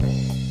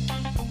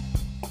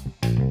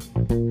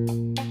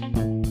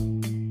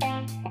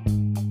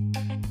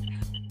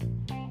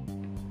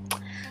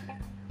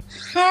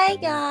Hi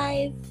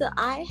guys, so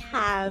I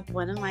have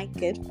one of my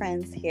good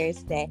friends here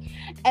today,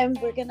 and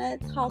we're gonna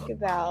talk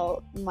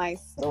about my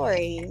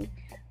story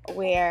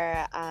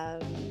where, I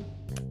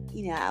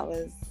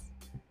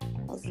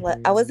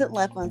wasn't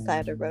left on the side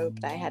of the road,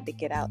 but I had to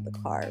get out the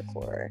car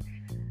for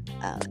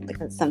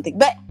because of something.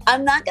 But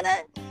I'm not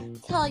gonna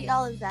tell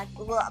y'all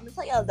exactly. Well, I'm gonna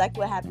tell y'all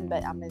exactly what happened,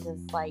 but I'm gonna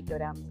just like go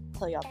down and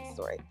tell y'all the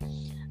story.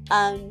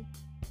 Um,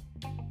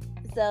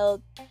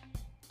 so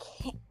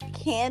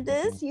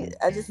Candace,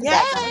 just a background.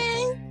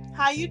 Yay!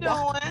 How you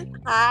doing?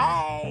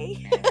 Hi.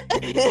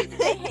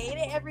 Say hey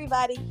to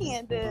everybody,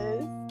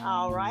 Candace.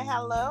 All right.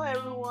 Hello,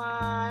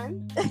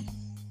 everyone.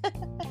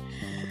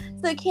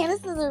 So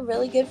Candace is a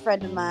really good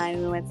friend of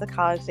mine. We went to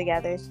college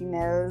together. She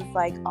knows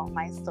like all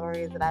my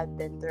stories that I've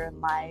been through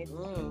in life.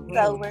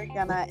 So we're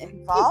gonna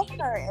involve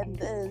her in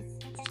this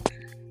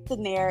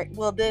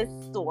scenario, this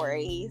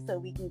story, so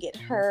we can get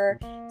her.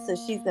 So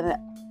she's gonna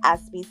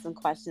ask me some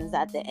questions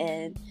at the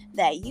end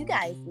that you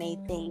guys may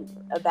think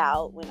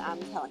about when I'm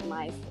telling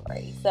my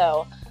story.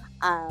 So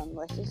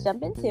let's just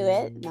jump into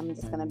it, and I'm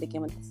just gonna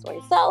begin with the story.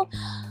 So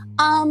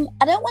I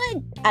don't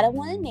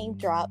want to name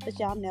drop, but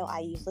y'all know I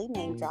usually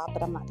name drop,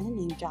 but I'm not gonna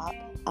name drop,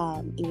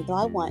 even though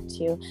I want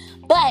to.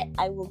 But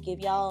I will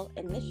give y'all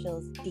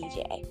initials,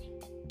 DJ.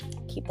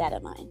 Keep that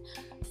in mind.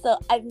 So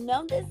I've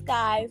known this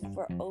guy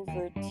for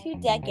over 2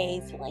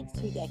 decades, for like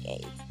 2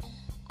 decades.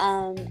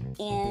 And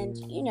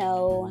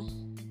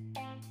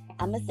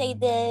I'm gonna say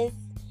this: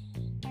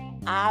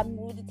 I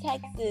moved to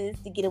Texas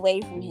to get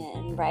away from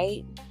him,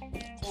 right?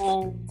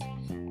 And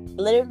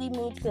literally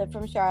moved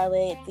from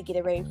Charlotte to get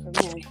away from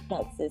him to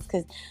Texas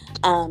because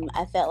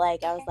I felt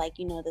like I was like,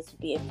 this would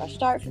be a fresh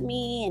start for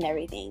me and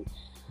everything.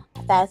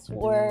 Fast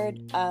forward,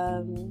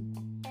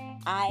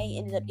 I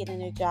ended up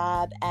getting a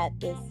job at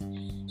this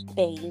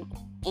bank,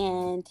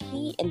 and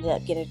he ended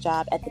up getting a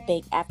job at the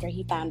bank after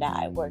he found out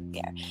I worked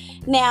there.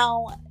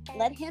 Now,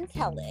 let him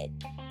tell it.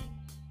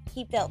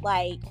 He felt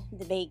like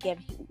the bank gave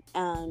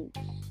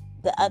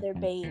the other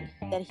bank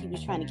that he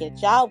was trying to get a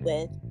job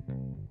with,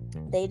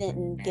 they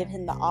didn't give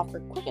him the offer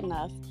quick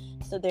enough,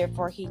 so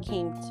therefore he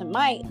came to the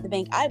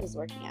bank I was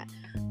working at.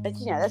 But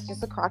that's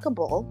just a crock of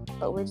bull.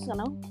 But we're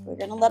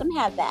gonna let him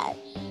have that.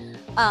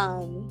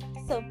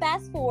 So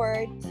fast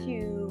forward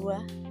to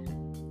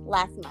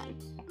last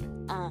month,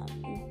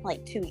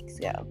 like 2 weeks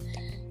ago.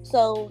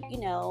 So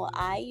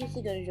I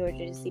usually go to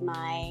Georgia to see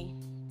my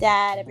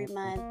dad every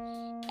month,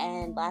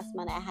 and last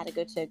month I had to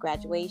go to a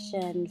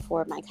graduation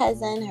for my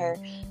cousin. Her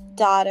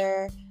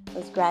daughter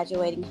was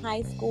graduating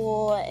high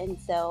school, and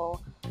so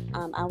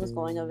I was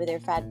going over there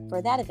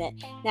for that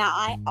event. Now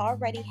I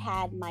already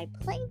had my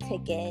plane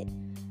ticket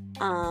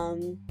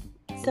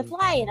to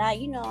fly, and I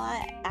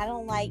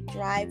don't like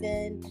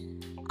driving.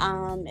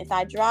 If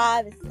I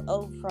drive, it's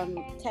from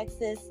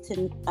Texas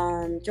to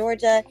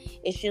Georgia.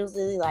 It's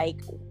usually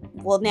like,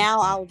 well,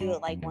 now I'll do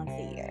it like once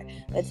a year,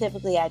 but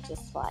typically I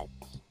just fly.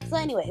 So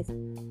anyways,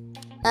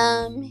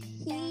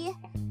 he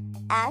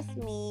asked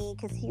me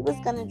because he was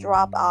going to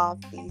drop off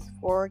these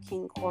 4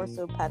 King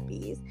Corso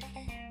puppies,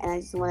 and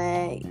I just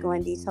want to go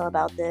in detail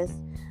about this.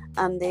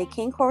 The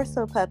King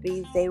Corso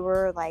puppies, they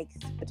were like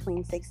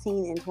between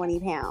 16 and 20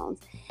 pounds,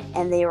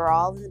 and they were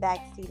all in the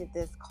back seat of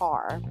this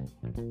car,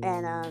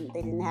 and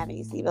they didn't have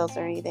any seatbelts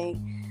or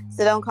anything,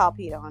 so don't call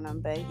Pete on them,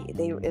 but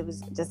it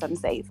was just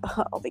unsafe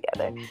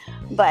altogether.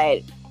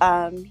 But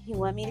he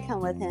wanted me to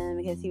come with him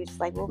because he was just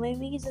like, well,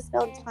 maybe we could just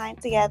spend time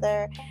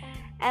together.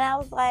 And I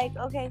was like,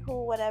 okay,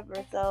 cool, whatever.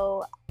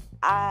 So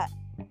I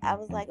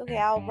was like, okay,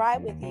 I'll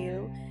ride with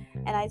you.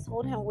 And I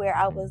told him where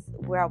I was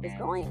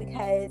going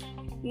because,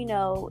 he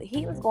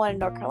was going to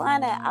North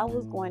Carolina. I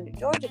was going to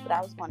Georgia, but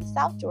I was going to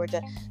South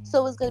Georgia. So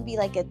it was going to be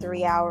like a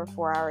 3-hour,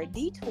 4-hour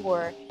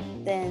detour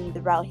than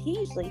the route he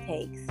usually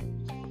takes.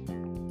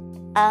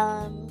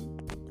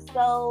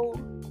 So,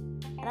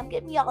 and I'm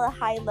giving y'all a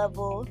high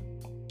level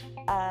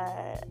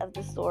of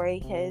the story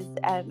because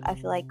I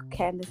feel like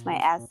Candace might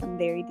ask some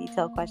very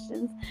detailed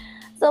questions.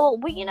 So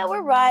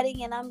we're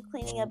riding, and I'm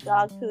cleaning up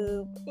dog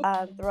poop,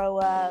 throw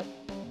up,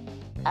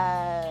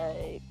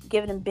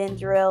 giving him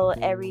Benadryl,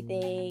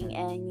 everything,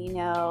 and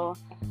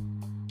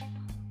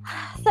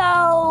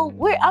so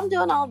I'm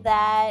doing all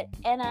that,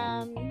 and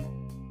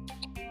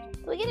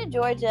so we get to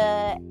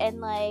Georgia, and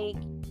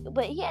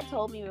but he had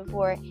told me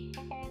before.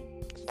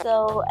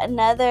 So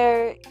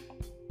another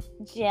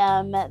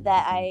gem that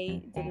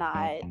I did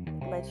not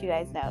let you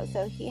guys know.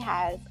 So he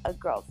has a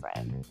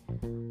girlfriend,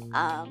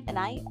 and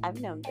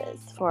I've known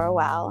this for a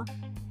while,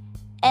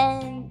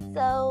 and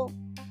so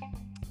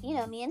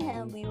me and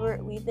him,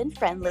 we've been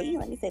friendly.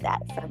 Let me say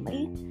that,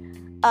 friendly.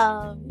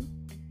 And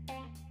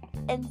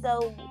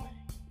so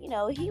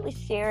he was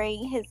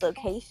sharing his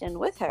location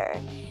with her,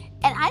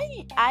 and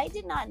I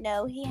did not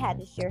know he had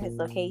to share his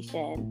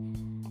location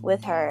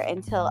with her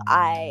until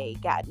I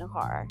got in the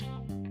car.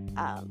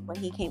 When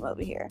he came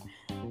over here.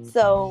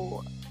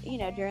 So,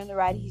 during the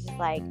ride, he's just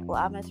like,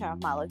 well, I'm going to turn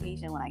off my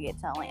location when I get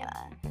to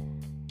Atlanta.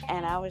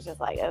 And I was just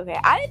like, okay.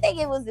 I didn't think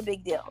it was a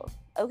big deal,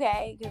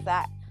 okay? Because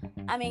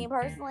I mean,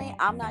 personally,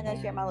 I'm not going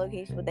to share my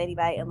location with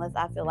anybody unless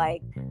I feel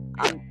like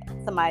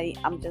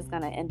I'm just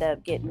gonna end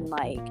up getting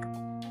like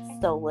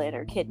stolen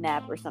or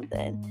kidnapped or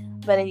something.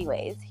 But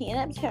anyways, he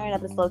ended up showing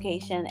up his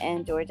location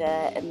in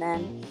Georgia, and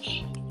then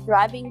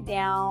driving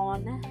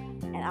down,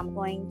 and I'm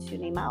going to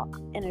name out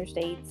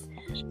interstates.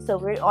 So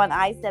we're on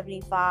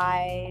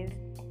I-75,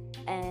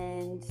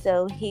 and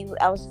so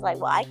I was just like,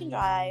 well, I can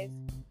drive,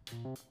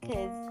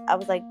 because I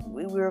was like,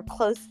 we were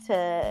close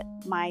to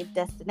my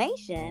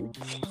destination,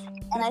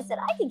 and I said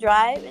I could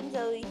drive, and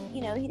so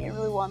he didn't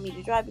really want me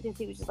to drive because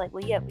he was just like,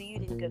 well, yeah, but you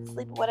didn't go to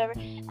sleep or whatever,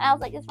 and I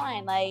was like, it's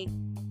fine, like.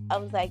 I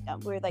was like,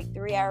 we're like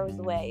 3 hours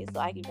away, so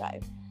I can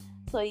drive.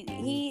 So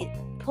he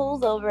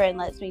pulls over and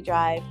lets me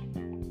drive,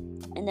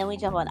 and then we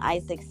jump on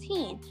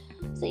I-16.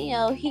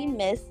 So, he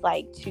missed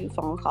like 2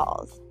 phone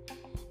calls.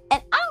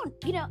 And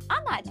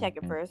I'm not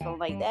checking for his phone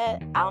like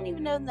that. I don't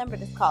even know the number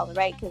that's calling,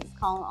 right? Because it's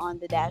calling on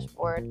the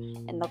dashboard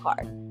in the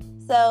car.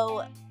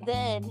 So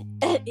then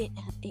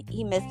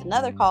he missed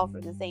another call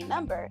from the same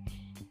number,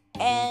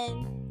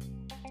 and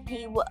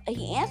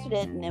he answered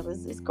it, and it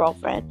was his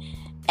girlfriend.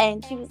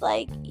 And she was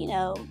like,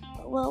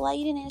 well, why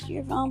you didn't answer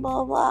your phone,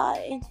 blah, blah,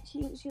 blah. And she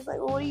was like,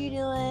 well, what are you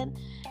doing?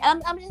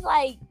 And I'm just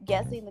like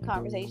guessing the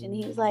conversation.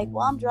 He was like,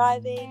 well, I'm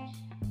driving.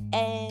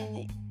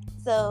 And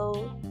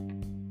so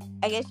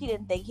I guess she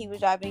didn't think he was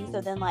driving.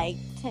 So then like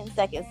 10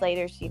 seconds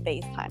later, she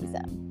FaceTimes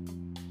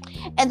him.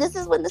 And this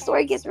is when the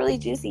story gets really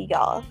juicy,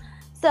 y'all.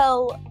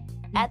 So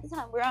at the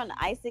time, we're on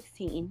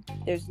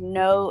I-16. There's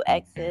no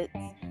exits.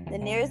 The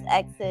nearest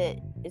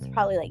exit is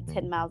probably like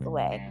 10 miles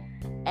away.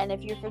 And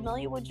if you're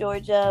familiar with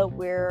Georgia,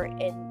 we're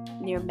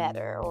near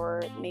Metter,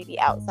 or maybe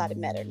outside of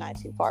Metter, not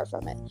too far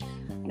from it,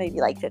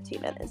 maybe like 15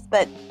 minutes.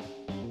 But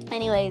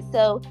anyway,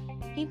 so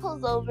he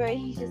pulls over and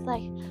he's just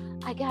like,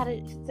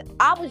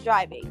 I was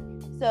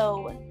driving.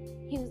 So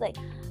he was like,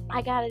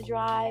 I gotta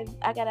drive.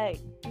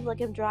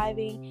 I'm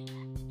driving.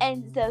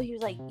 And so he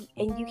was like,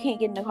 and you can't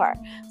get in the car.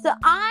 So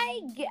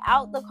I get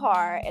out the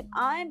car, and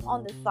I'm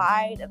on the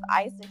side of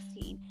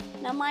I-16.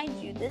 Now,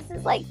 mind you, this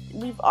is like,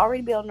 we've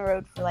already been on the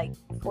road for like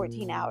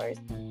 14 hours.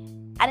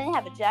 I didn't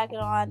have a jacket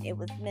on. It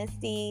was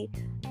misty.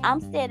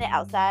 I'm standing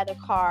outside the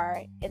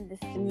car in this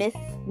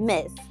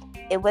mist.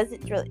 It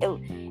wasn't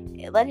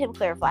let him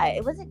clarify.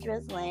 It wasn't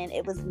drizzling.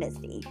 It was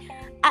misty.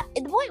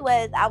 The point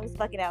was, I was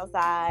fucking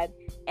outside,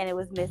 and it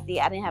was misty.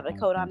 I didn't have a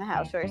coat on the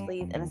house, short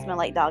sleeves, and it smelled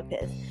like dog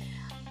piss.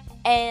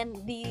 And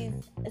these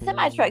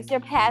semi-trucks, they're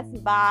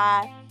passing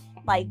by.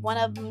 Like, one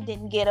of them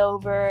didn't get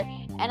over,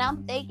 and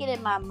I'm thinking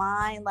in my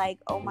mind, like,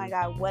 oh my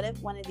god, what if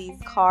one of these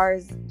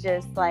cars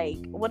just like,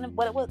 what if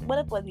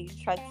one of these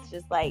trucks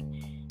just like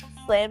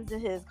slams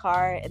into his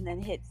car, and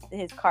then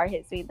his car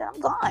hits me, then I'm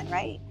gone,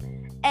 right?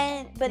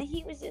 But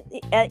he was just,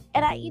 and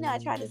I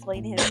tried to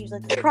explain to him. He was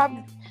like,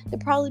 the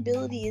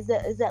probability is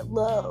that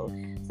low.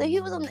 So he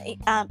was on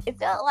it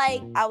felt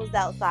like I was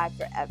outside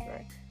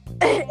forever.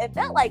 It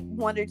felt like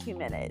 1 or 2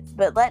 minutes,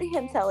 but let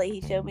him tell it.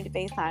 He showed me the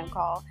FaceTime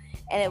call,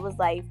 and it was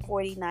like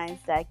 49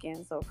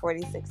 seconds or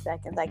 46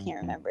 seconds. I can't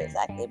remember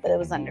exactly, but it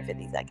was under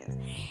 50 seconds.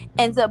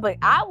 And so, but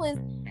I was,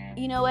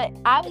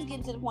 I was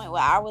getting to the point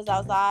where I was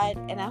outside,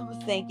 and I was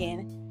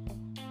thinking,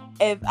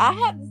 if I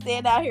have to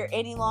stand out here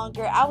any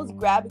longer, I was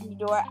grabbing the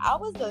door. I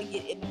was going to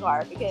get in the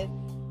car, because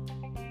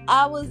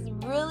I was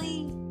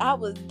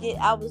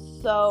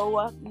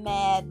so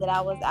mad that I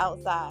was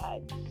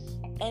outside.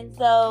 And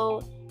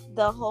so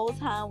the whole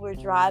time we're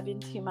driving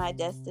to my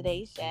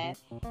destination,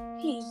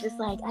 he's just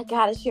like, I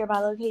gotta share my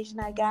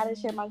location.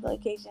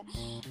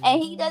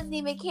 And he doesn't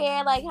even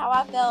care like how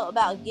I felt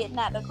about getting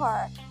out the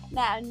car.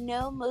 Now, I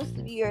know most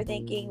of you are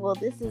thinking, well,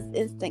 this is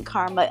instant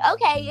karma.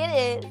 Okay,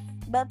 it is,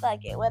 but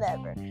fuck it,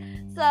 whatever.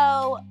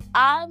 So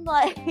I'm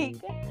like,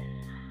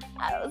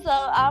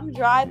 I'm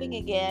driving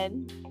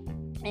again,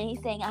 and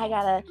he's saying, I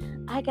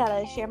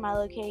gotta share my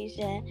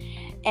location,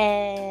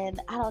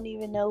 and I don't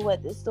even know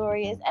what the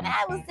story is. And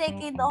I was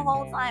thinking the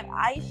whole time,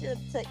 I should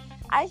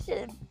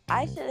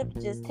have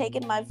just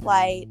taken my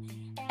flight,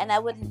 and I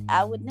wouldn't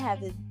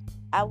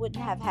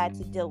have had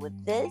to deal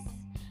with this.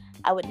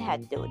 I wouldn't have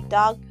to deal with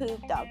dog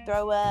poop, dog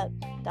throw up,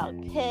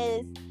 dog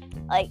piss.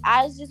 Like,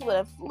 I just would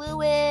have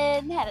flew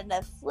in, had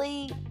enough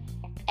sleep,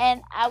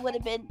 and I would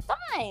have been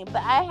fine.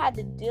 But I had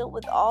to deal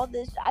with all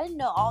this. I didn't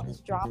know all this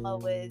drama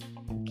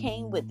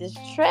came with this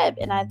trip,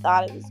 and I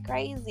thought it was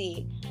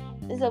crazy.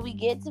 And so we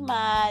get to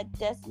my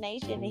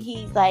destination, and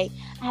he's like,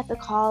 I have to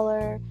call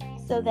her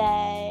so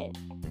that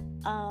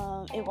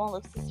it won't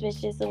look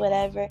suspicious or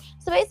whatever.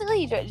 So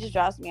basically, he just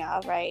drops me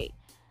off, right?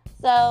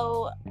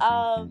 So,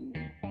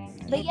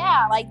 but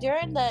yeah, like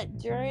during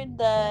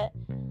the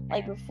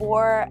like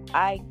before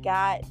I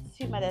got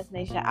to my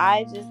destination,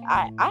 I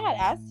had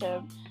asked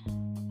him.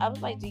 I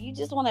was like, do you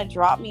just want to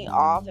drop me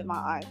off at my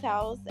aunt's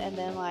house, and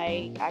then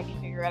like I can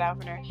figure it out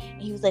from her?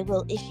 And he was like,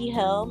 well, is she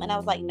home? And I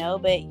was like, no,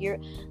 but you're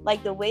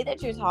like, the way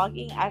that you're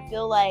talking, I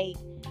feel like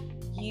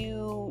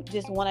you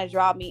just want to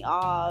drop me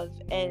off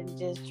and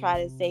just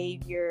try to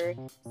save your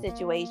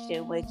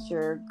situation with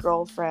your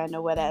girlfriend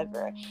or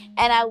whatever.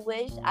 And I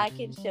wish I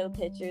could show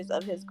pictures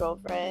of his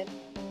girlfriend,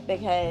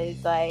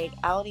 because like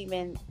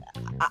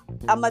I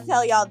I'm gonna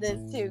tell y'all this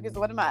too, because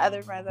one of my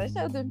other friends, I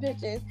showed them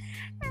pictures,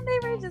 and they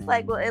were just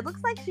like, "Well, it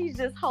looks like she's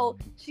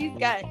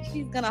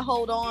gonna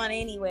hold on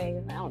anyway."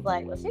 And I was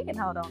like, "Well, she can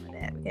hold on to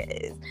that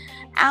because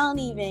I don't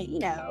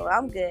even,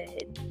 I'm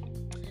good."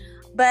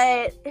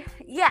 But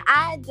yeah,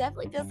 I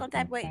definitely feel some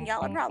type of way, and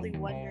y'all are probably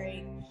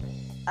wondering,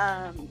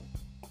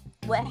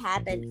 what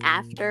happened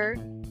after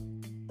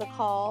the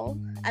call.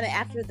 I mean,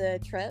 after the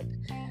trip.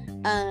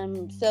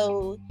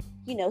 So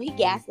he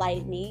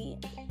gaslighted me.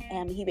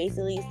 He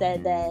basically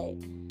said that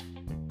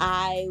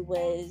I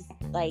was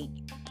like,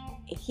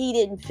 he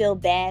didn't feel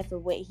bad for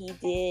what he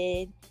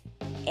did,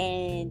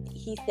 and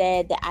he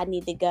said that I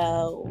need to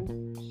go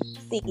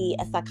see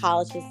a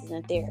psychologist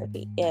and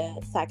a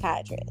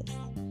psychiatrist.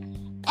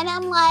 And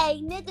I'm like,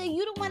 nigga,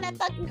 you the one that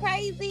fucking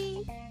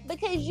crazy,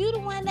 because you the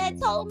one that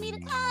told me to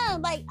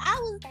come. Like,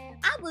 I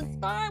was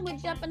fine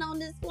with jumping on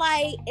this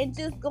flight and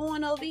just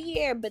going over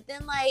here, but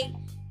then like,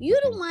 you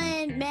the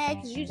one mad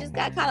because you just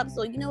got caught up.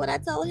 So you know what I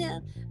told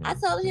him? I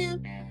told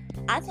him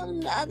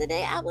the other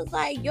day, I was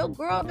like, your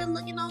girl been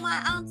looking on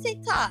my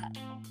TikTok.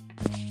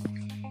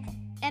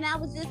 And I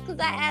was just, because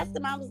I asked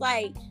him, I was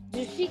like,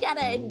 does she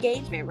got an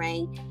engagement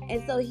ring?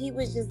 And so he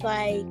was just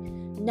like,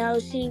 no,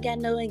 she ain't got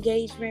no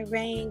engagement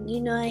ring.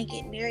 I ain't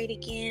getting married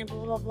again,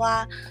 blah, blah,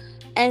 blah.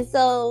 And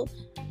so,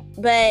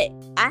 but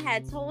I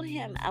had told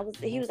him,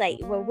 he was like,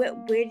 well,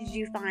 where did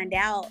you find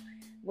out?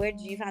 Where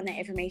did you find that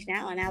information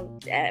out? And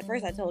at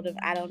first I told him,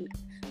 I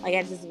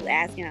just was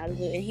asking out of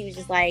the blue. And he was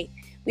just like,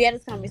 we had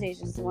this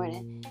conversation this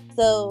morning.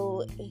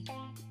 So he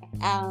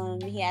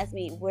asked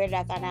me, where did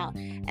I find out?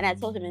 And I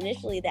told him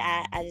initially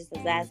that I just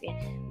was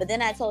asking. But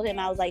then I told him,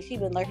 I was like, she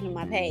been lurking on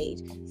my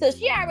page. So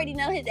she already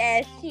know his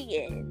ass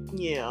cheating.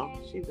 Yeah,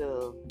 she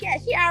does. Yeah,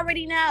 she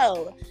already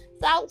know.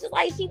 So I was just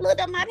like, she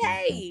looked on my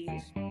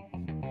page.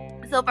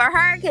 So for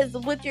her, because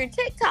with your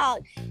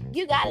TikTok,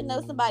 you got to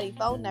know somebody's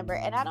phone number.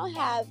 And I don't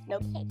have no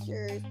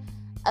pictures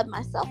of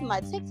myself on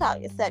my TikTok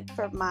except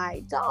for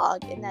my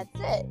dog. And that's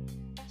it.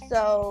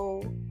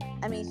 So,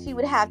 I mean, she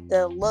would have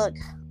to look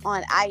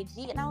on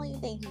IG. And I don't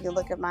even think you can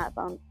look at my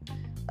phone,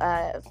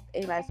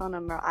 anybody's phone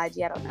number on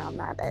IG. I don't know. I'm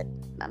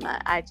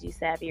not IG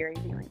savvy or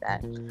anything like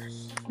that.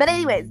 But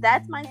anyways,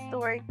 that's my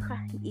story.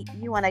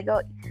 You want to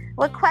go?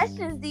 What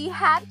questions do you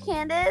have,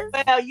 Candace?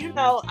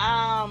 Well,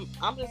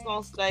 I'm just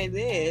gonna say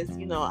this.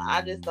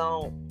 I just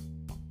don't.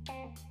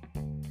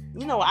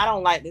 I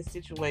don't like this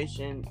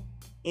situation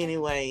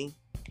anyway,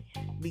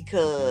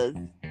 because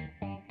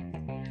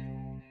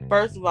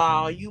first of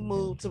all, you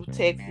moved to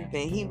Texas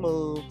and he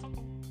moved,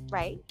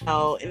 right?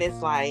 And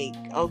it's like,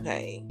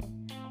 okay,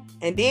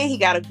 and then he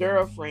got a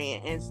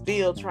girlfriend and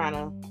still trying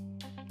to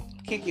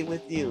kick it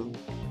with you,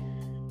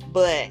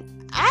 but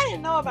I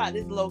didn't know about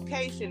this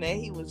location that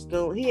he was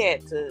doing. He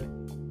had to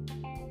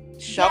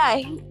show.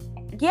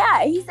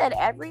 Yeah, he said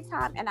every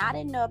time, and I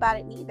didn't know about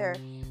it neither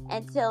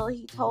until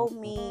he told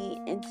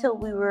me, until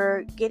we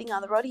were getting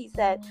on the road. He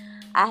said,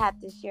 I have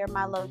to share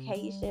my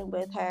location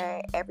with her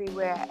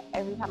everywhere,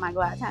 every time I go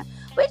out of town,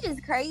 which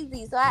is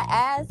crazy. So I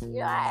asked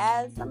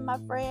some of my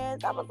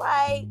friends, I was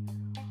like,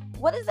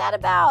 what is that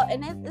about?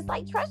 And it's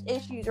like trust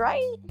issues,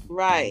 right?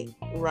 Right.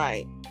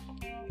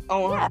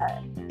 On her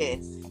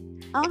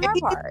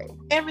part.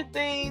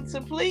 Everything to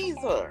please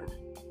her.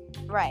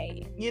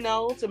 Right.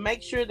 To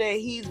make sure that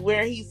he's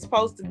where he's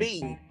supposed to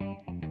be.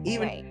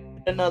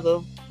 Even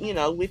another,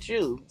 with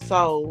you.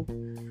 So,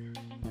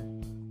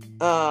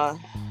 I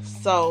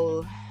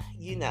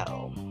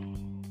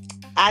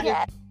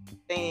just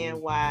understand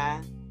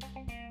why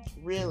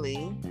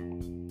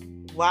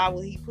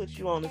would he put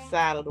you on the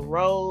side of the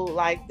road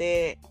like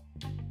that?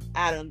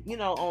 I don't,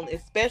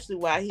 especially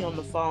while he on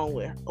the phone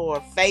with, or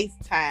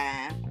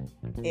FaceTime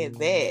and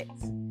that.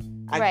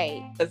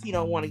 Because he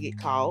don't want to get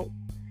caught.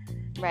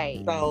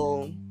 Right.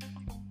 So.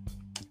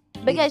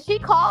 Because she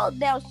called,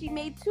 now she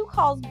made two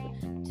calls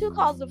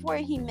before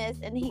he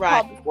missed, and he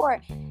called before,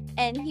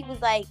 and he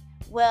was like,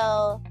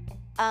 well,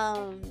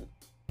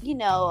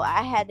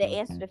 I had to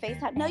answer the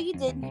FaceTime. No, you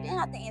didn't. You didn't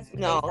have to answer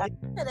the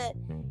FaceTime.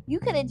 You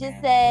could have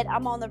just said,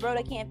 I'm on the road,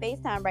 I can't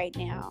FaceTime right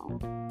now.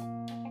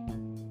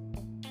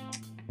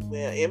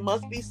 Well, it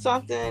must be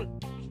something.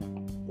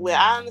 Well,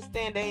 I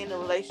understand they in a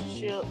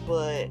relationship,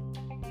 but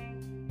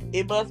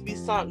it must be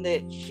something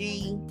that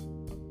she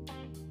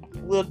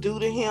will do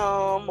to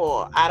him,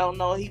 or I don't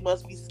know, he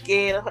must be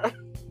scared of her.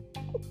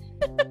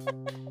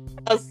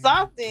 Or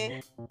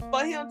something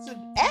for him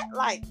to act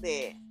like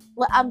that.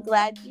 Well, I'm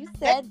glad you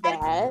said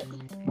that.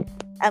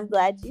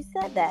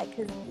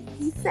 Because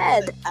he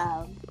said,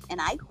 and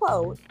I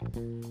quote,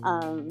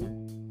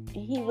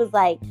 he was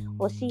like,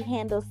 well, she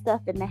handles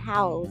stuff in the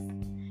house.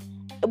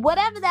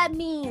 Whatever that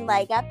means,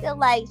 like, I feel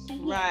like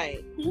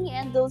he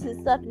handles his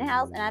stuff in the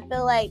house, and I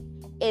feel like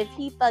if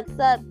he fucks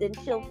up, then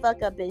she'll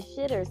fuck up his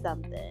shit or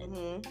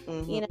something.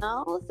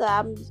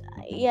 So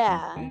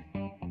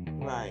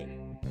Right.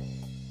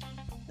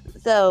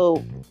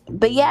 So,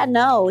 but yeah,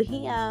 no,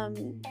 he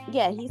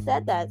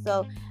said that.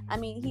 So, I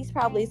mean, he's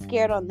probably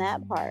scared on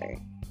that part.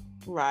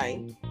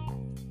 Right.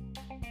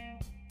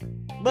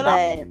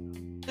 But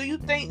do you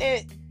think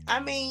that I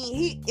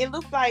mean, it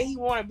looks like he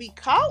want to be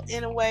caught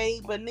in a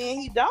way, but then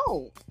he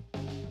don't.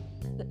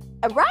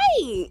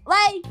 Right.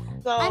 Like,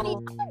 So I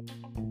mean,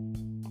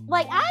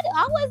 like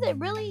I wasn't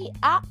really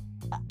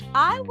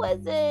I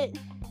wasn't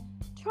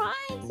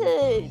trying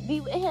to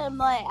be with him.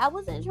 Like, I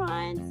wasn't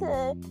trying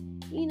to,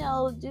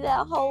 do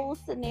that whole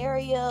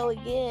scenario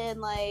again.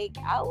 Like,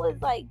 I was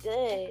like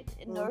good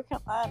in North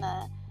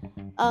Carolina.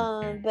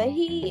 But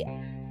he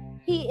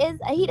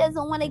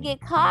doesn't want to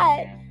get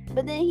caught,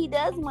 but then he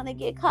does want to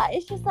get caught.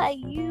 It's just like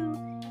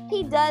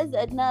he does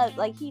enough.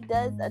 Like, he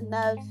does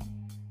enough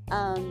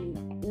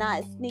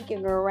not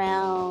sneaking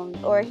around,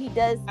 or he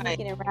does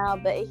sneaking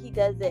around, but he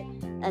does it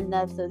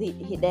enough so that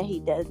he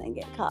doesn't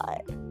get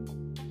caught.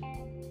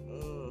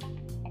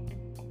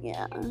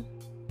 Yeah.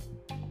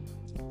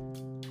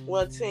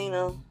 Well,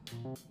 Tina,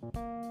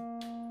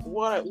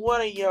 what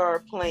are your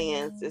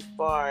plans as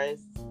far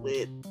as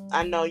with?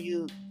 I know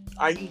you.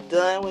 Are you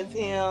done with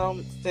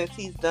him since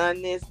he's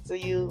done this to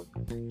you?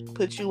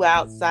 Put you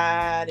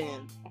outside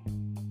and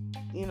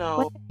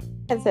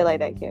I say like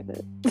that,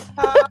 Candace.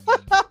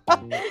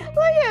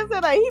 Like, I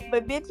said, like,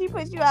 but bitch, he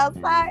put you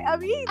outside. I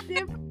mean, he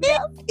did.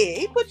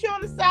 He put you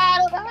on the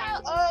side of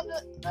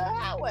the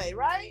highway,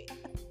 right?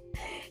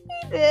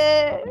 He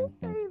did.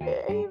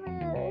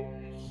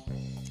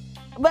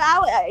 But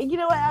you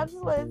know what? I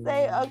just want to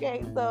say,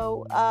 okay,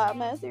 so I'm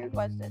gonna answer your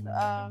question.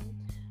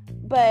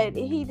 But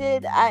he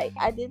did.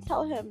 I did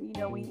tell him,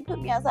 when you put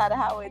me outside the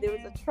highway, there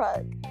was a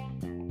truck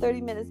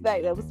 30 minutes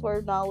back that was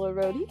swerving all over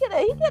the road. He could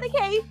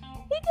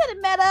have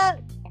met up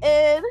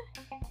and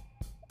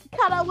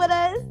caught up with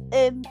us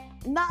and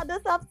knocked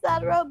us off the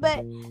side of the road.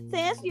 But to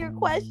answer your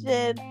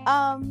question,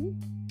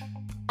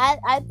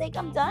 I think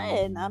I'm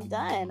done.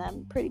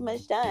 I'm pretty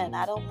much done.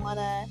 I don't want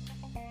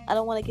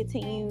to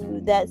continue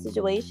that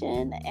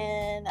situation,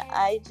 and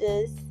I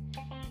just,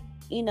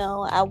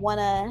 I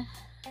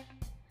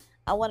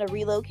want to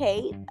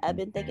relocate. I've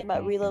been thinking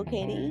about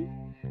relocating.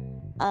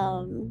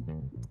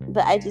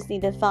 But I just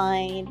need to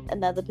find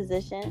another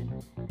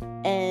position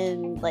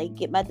and like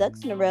get my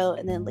ducks in a row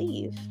and then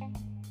leave.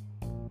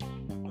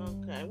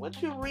 Okay. What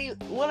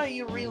are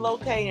you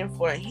relocating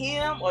for,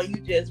 him, or you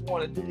just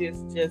want to do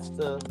this just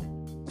to?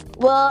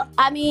 Well,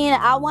 I mean,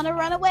 I want to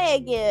run away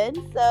again.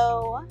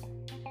 So,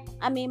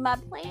 I mean, my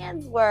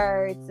plans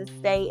were to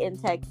stay in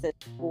Texas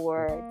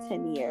for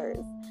 10 years.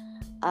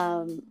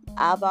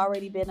 I've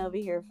already been over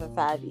here for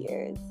 5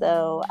 years.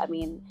 So, I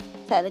mean,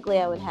 technically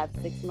I would have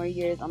 6 more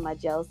years on my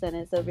jail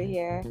sentence over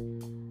here.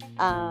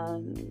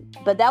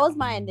 But that was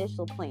my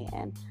initial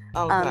plan.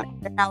 Okay.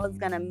 I was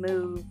going to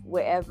move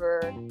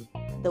wherever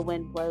the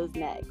wind blows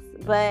next.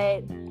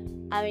 But,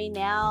 I mean,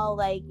 now,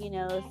 like,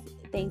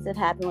 things have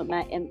happened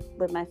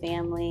with my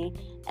family,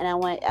 and I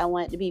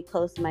want to be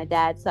close to my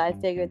dad. So I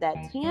figured that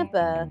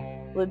Tampa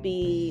would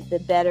be the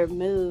better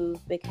move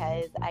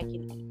because I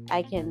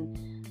can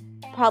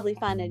probably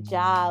find a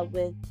job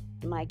with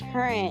my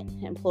current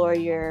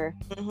employer.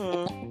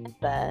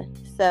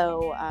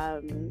 So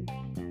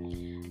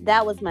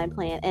that was my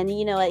plan. And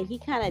he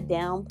kind of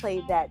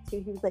downplayed that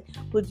too. He was like,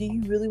 well, do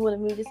you really want to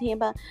move to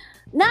Tampa?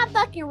 Not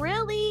fucking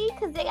really,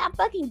 because they got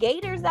fucking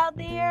gators out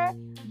there.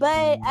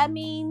 But I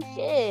mean,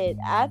 shit,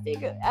 I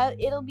figure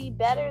it'll be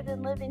better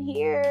than living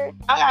here.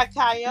 I got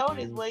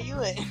coyotes. Where you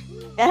at?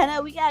 I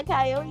know we got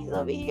coyotes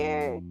over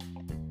here.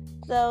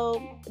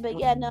 So, but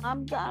yeah, no,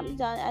 I'm done.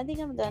 I think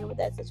I'm done with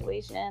that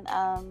situation.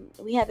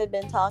 We haven't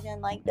been talking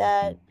like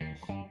that,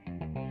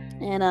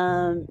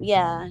 and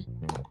yeah,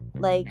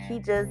 like he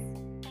just,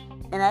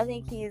 and I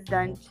think he's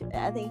done.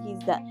 I think he's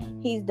done.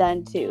 He's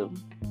done too.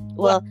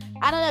 Well,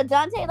 I don't know,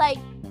 Dante. Like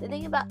the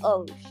thing about,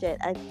 oh shit,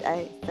 I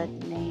said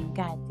the name.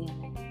 God damn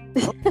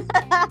it.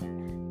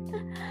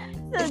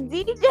 So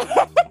DJ.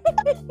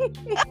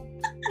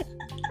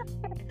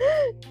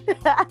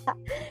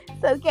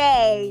 It's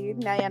okay.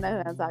 Now y'all know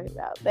who I'm talking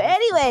about. But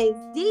anyways,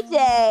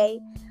 DJ,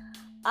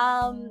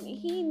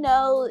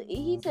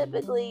 he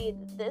typically,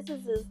 this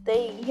is his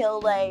thing.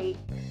 He'll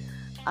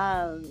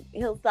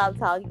stop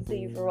talking to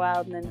you for a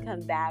while and then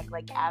come back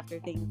like after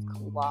things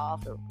cool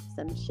off or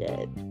some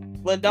shit.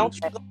 Well, don't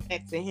you go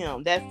back to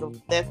him. That's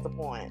the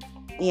point.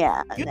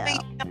 Yeah. You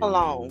leave him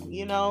alone,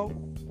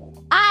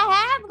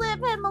 I have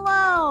left him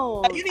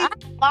alone. You need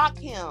to block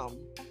him.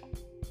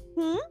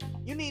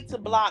 You need to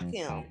block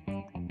him.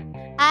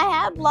 I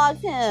have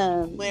blocked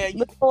him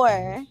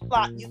before.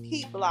 You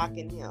keep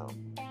blocking him.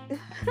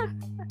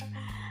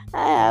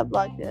 I have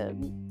blocked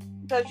him.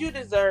 Because you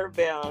deserve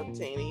better,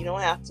 Tina. You don't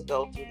have to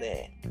go through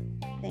that.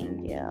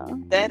 Thank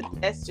you.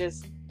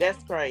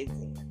 That's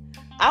crazy.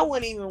 I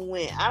wouldn't even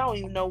went. I don't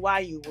even know why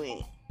you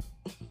went.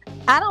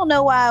 I don't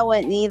know why I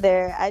went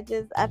either. I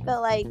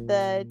felt like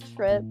the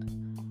trip,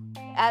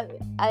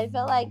 I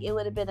felt like it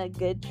would have been a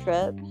good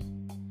trip.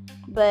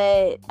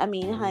 But, I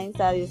mean,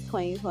 hindsight is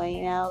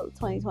 2020 now,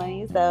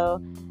 2020.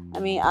 So, I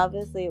mean,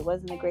 obviously it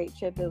wasn't a great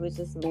trip. It was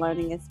just a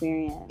learning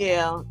experience.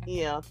 Yeah.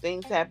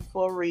 Things happen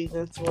for a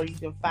reason so you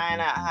can find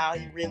out how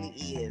he really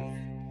is.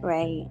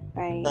 Right.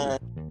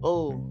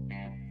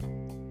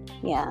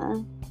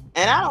 Yeah.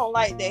 And I don't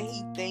like that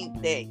he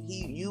think that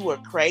you were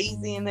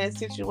crazy in that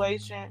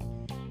situation.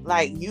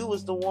 Like you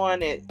was the one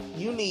that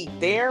you need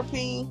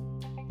therapy.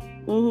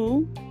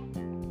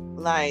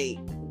 Like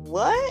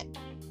what?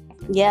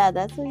 Yeah,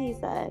 that's what he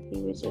said.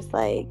 He was just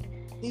like,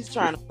 he's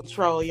trying to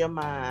control your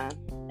mind.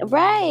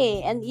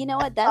 Right. And you know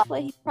what? That's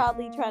what he's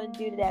probably trying to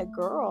do to that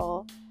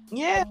girl.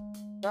 Yeah.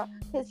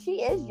 Because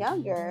she is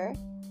younger.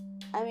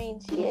 I mean,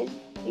 she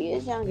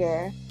is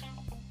younger.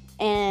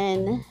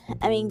 And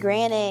I mean,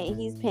 granted,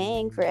 he's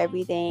paying for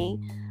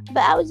everything.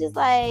 But I was just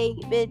like,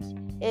 bitch,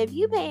 if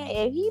he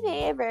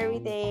paying for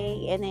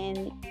everything and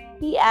then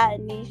he out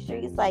in these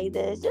streets like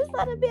this, just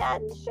let him be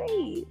out in the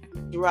streets.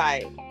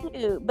 Right.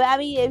 But I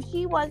mean, if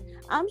she was,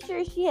 I'm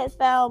sure she has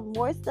found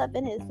more stuff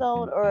in his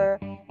phone or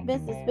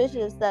been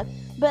suspicious of stuff.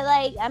 But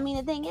like, I mean,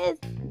 the thing is,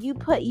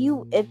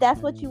 if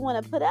that's what you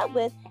want to put up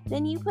with,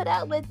 then you put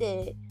up with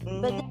it.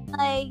 Mm-hmm. But then,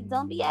 like,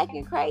 don't be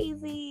acting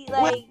crazy.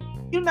 Like, well,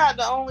 you're not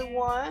the only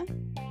one.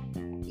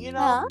 You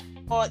know,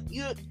 or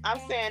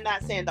I'm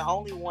not saying the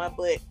only one,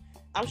 but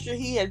I'm sure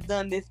he has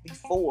done this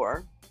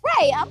before.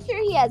 Right, I'm sure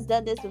he has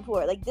done this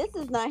before. Like, this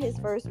is not his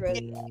first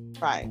rodeo.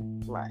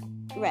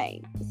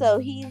 Right. So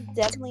he's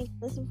definitely done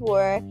this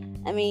before.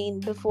 I mean,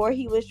 before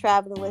he was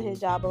traveling with his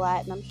job a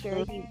lot, and I'm sure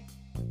he,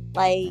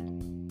 like,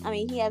 I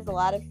mean, he has a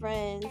lot of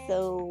friends,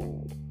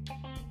 so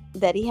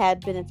that he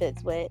had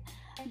benefits with.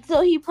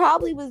 So he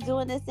probably was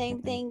doing the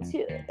same thing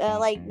too,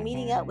 like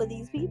meeting up with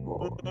these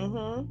people.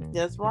 Mm-hmm.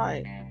 That's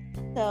right.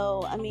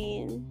 So I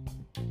mean,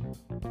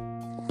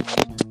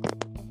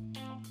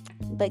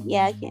 but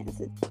yeah, I can't.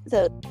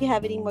 So, do you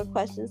have any more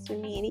questions for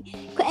me?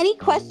 Any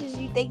questions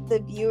you think the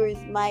viewers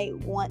might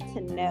want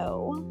to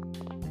know?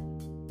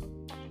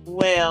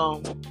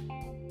 Well,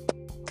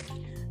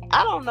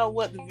 I don't know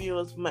what the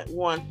viewers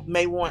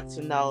may want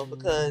to know,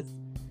 because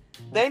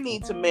they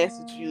need to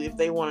message you if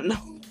they want to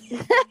know.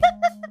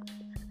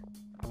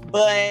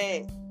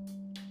 But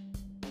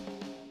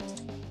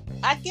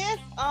I guess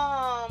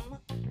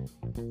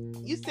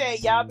you said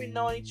y'all been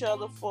knowing each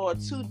other for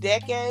 2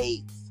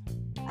 decades.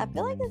 I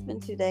feel like it's been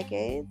 2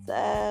 decades.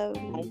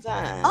 Long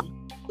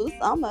time.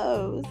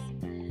 Almost.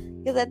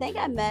 Because I think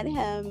I met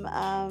him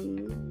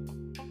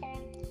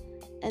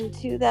in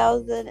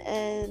 2000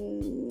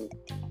 and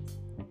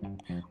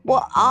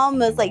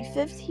almost like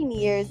 15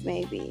 years,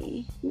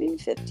 maybe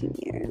 15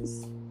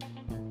 years.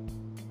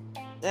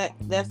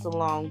 That's a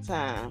long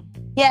time.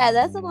 Yeah,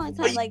 that's a long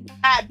time. Like,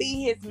 I'd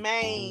be his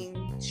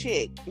main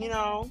chick, you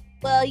know.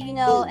 Well, you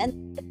know,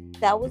 and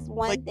that was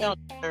one thing. Don't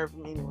deserve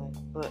him anyway,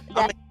 but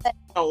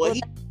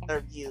he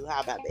deserved you.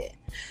 How about that?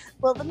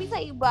 Well, let me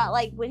tell you about,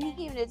 like, when he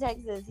came to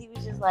Texas, he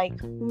was just like,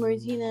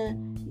 Martina,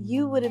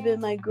 you would have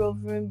been my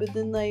girlfriend, but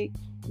then, like,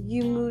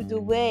 you moved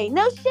away.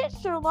 No shit,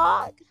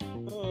 Sherlock.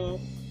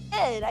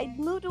 I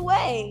moved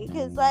away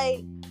because,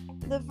 like,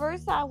 the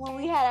first time when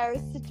we had our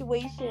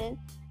situation,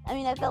 I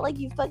mean, I felt like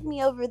you fucked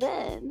me over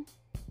then.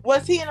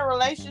 Was he in a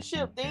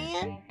relationship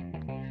then?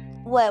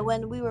 What,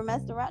 when we were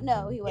messing around?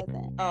 No, he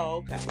wasn't. Oh,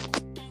 okay.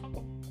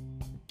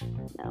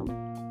 No.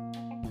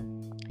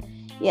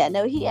 Yeah,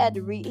 no, he had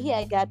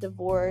got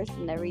divorced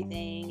and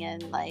everything,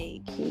 and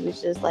like he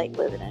was just like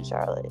living in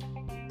Charlotte.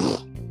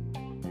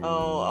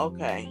 Oh,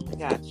 okay,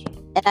 gotcha.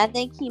 And I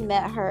think he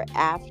met her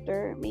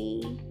after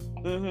me.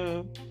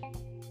 Mm-hmm.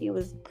 He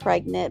was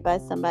pregnant by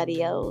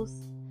somebody else.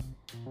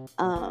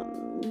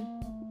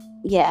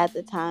 Yeah, at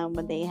the time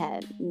when they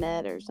had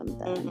met or something.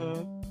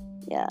 Mm-hmm.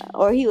 Yeah,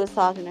 or he was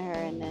talking to her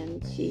and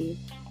then she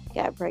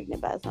got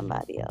pregnant by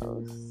somebody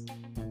else.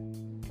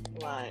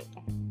 Right.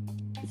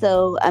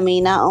 So, I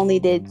mean, not only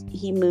did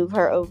he move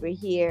her over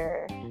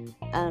here,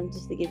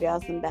 just to give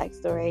y'all some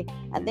backstory,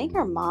 I think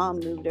her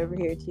mom moved over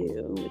here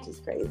too, which is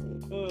crazy.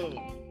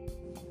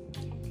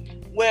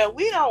 Well,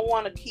 we don't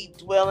want to keep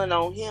dwelling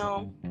on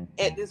him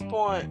at this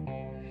point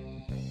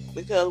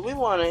because we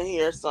want to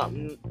hear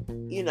something,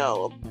 you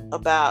know,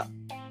 about,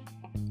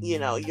 you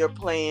know, your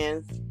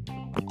plans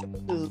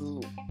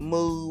to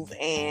move,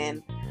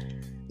 and,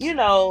 you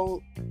know,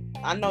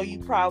 I know you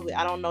probably,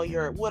 I don't know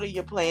what are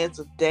your plans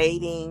of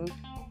dating?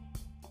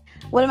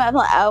 What am I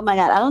planning? Oh my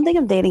God, I don't think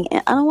I'm dating.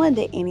 I don't want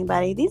to date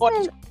anybody. These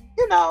men,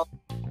 you know,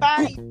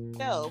 by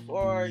yourself,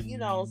 or, you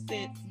know,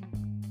 since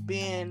you've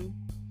been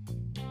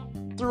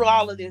through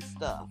all of this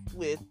stuff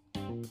with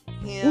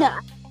him,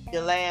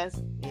 your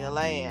last.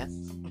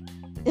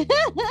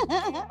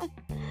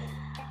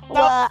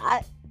 Well,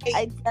 I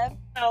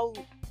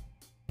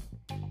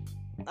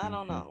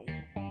don't know.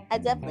 I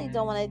definitely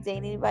don't want to date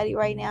anybody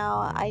right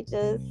now. I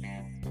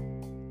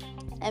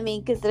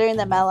mean, considering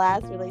that my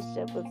last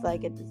relationship was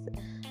like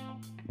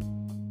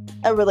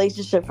a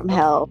relationship from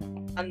hell.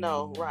 I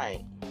know,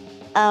 right?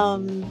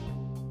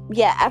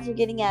 Yeah, after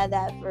getting out of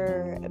that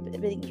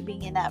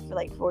being in that for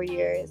like 4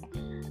 years,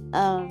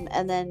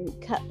 and then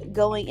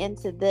going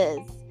into this,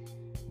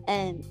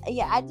 and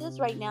yeah, I just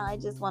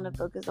want to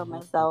focus on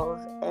myself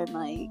and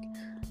like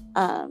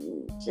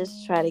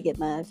just try to get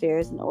my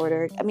affairs in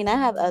order. I mean, I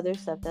have other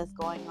stuff that's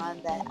going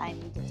on that I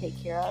need to take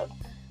care of,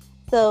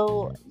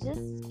 so just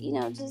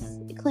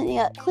cleaning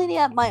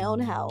up my own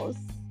house.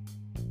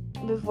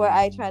 before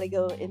I try to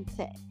go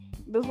into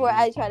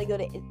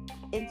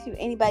into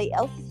anybody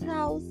else's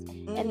house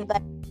and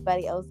invite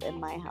anybody else in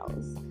my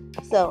house.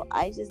 So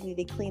I just need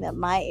to clean up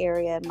my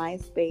area, my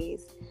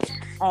space,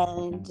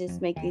 and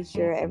just making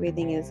sure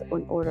everything is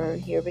in order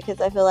here,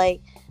 because I feel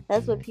like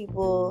that's what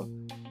people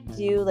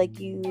do. Like,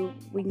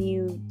 when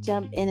you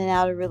jump in and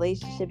out of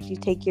relationships, you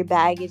take your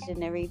baggage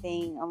and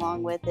everything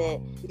along with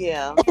it.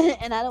 Yeah.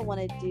 And I don't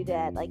want to do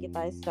that. Like, if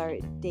I start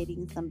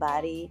dating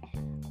somebody,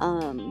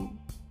 and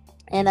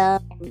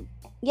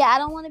yeah, I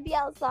don't want to be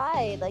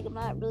outside. Like, I'm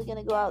not really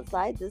gonna go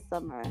outside this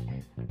summer.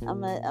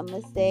 I'm gonna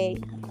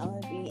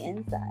be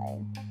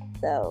inside.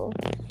 So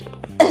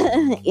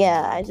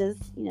yeah, I just,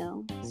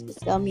 it's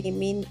just gonna be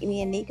me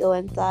and Nico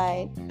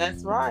inside.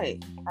 That's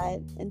right.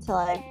 Until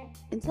I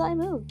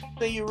move.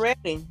 So you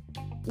ready?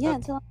 Yeah,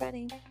 until I'm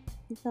ready.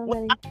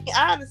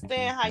 I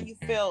understand how you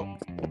felt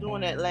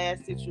during that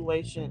last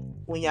situation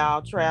when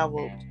y'all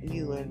traveled,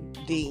 you and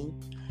DJ,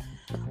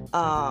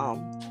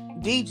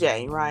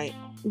 right?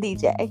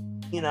 DJ.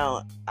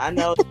 I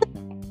know.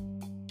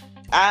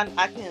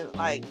 I can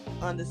like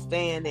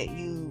understand that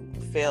you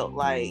felt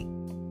like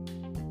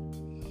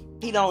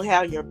he don't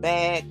have your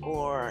back,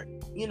 or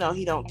he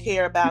don't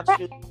care about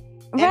you.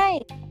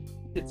 Right.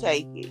 To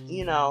take it,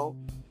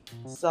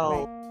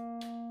 so. Right.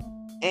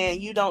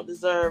 And you don't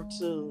deserve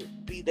to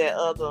be the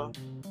other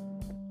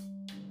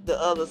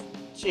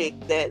chick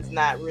that's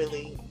not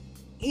really.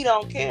 He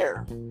don't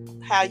care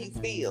how you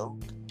feel.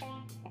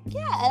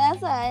 Yeah, and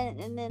that's why.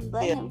 And then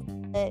let him.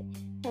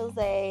 He'll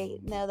say,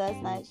 no,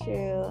 that's not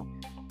true,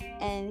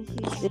 and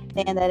he's just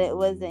saying that it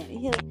wasn't.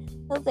 He'll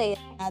say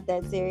it's not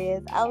that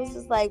serious. I was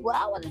just like, well,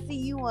 I want to see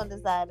you on the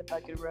side of the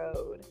fucking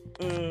road.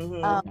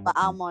 But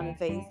I'm on a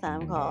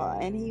FaceTime call,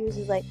 and he was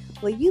just like,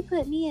 well, you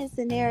put me in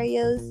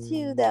scenarios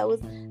too. I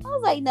was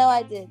like, no,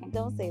 I didn't.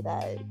 Don't say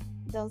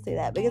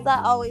that, because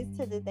I always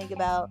tend to think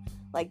about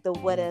like the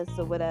what ifs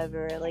or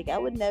whatever. Like, I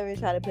would never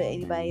try to put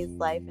anybody's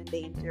life in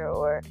danger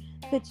or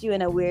put you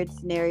in a weird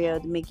scenario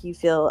to make you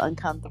feel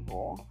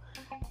uncomfortable.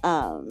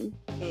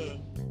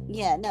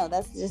 Yeah, no,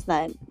 that's just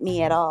not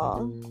me at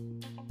all.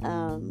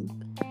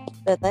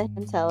 But let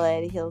him tell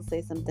it. He'll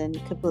say something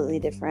completely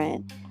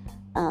different,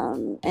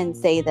 and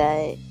say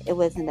that it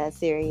wasn't that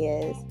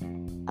serious,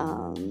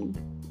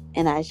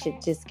 and I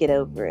should just get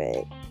over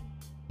it.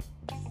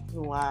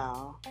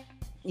 Wow.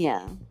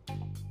 Yeah.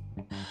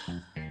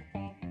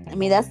 I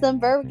mean, that's some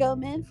Virgo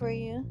men for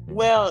you.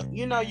 Well,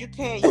 you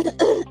can't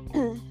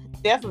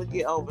definitely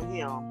get over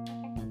him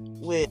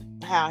with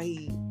how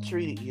he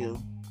treated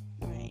you.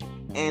 Right.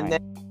 And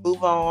then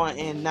move on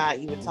and not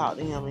even talk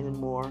to him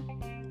anymore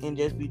and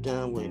just be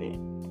done with it.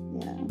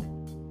 Yeah.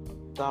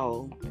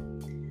 So,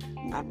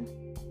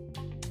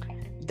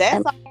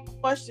 that's all the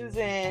questions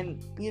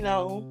and,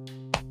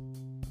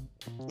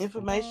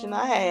 information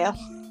I have.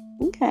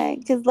 Okay.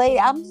 Because,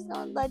 I'm just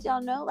going to let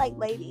y'all know, like,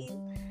 ladies,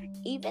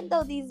 even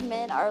though these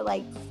men are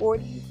like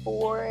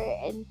 44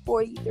 and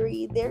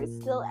 43, they're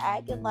still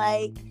acting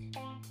like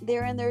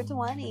they're in their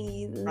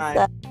 20s and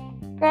stuff.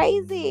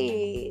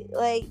 Crazy.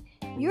 Like,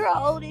 you're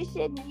old as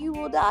shit and you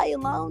will die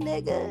alone,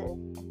 nigga.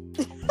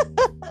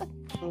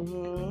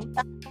 Alone.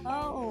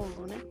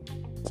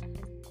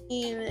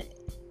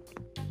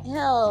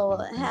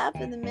 Hell, half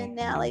of the men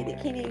now, like, they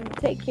can't even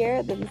take care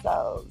of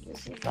themselves.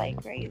 It's just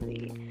like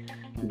crazy.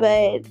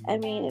 But I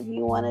mean, if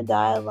you want to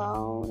die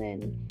alone,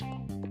 and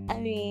I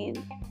mean,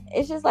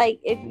 it's just like,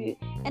 if you,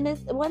 and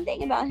there's one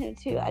thing about him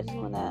too, I just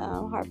want to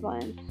harp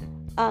on.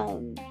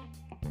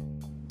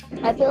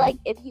 I feel like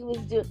if he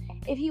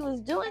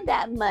was doing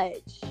that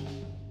much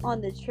on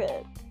the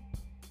trip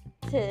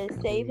to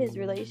save his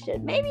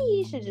relationship, maybe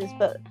he should just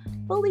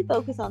fully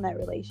focus on that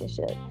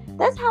relationship.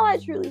 That's how I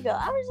truly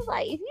felt. I was just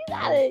like, if you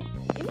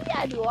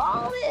gotta do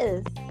all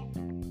this,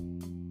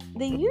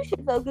 then you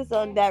should focus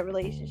on that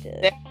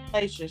relationship.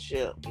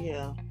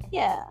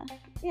 Yeah.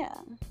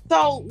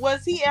 So,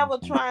 was he ever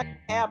trying to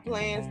have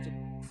plans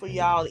for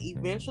y'all to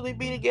eventually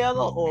be together,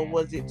 or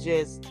was it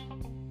just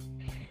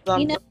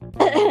something?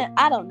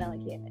 I don't know,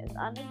 Candace.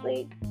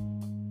 Honestly,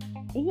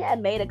 he had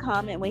made a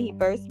comment when he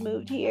first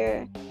moved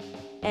here,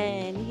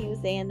 and he was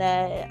saying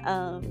that,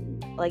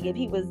 like, if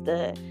he was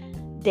to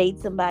date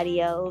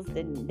somebody else,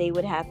 then they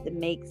would have to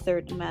make a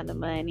certain amount of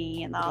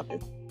money and all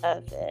this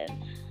stuff. And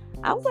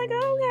I was like,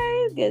 oh,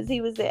 okay, because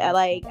he was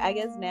like, I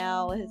guess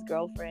now his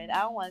girlfriend,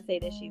 I don't want to say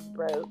that she's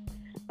broke,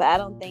 but I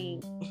don't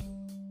think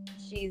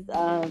she's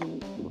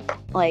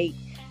like,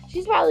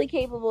 she's probably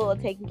capable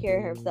of taking care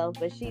of herself,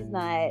 but she's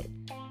not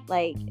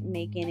like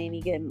making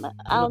any good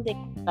I don't think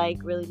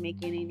like really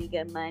making any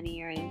good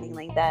money or anything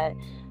like that.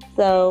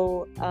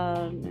 So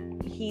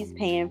he's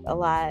paying a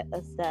lot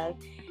of stuff,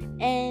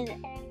 and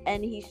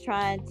he's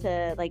trying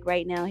to, like,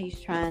 right now he's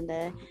trying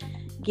to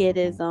get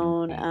his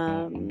own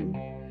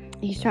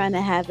he's trying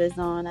to have his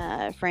own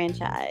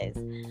franchise,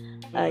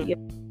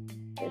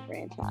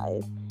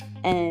 franchise,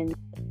 and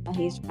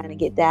he's trying to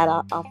get that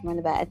off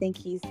running back. I think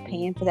he's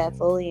paying for that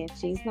fully, and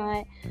she's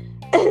not.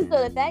 So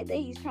the fact that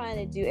he's trying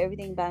to do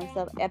everything by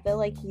himself, I feel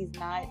like he's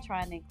not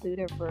trying to include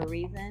her for a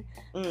reason,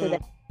 so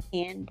that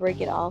can't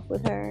break it off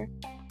with her.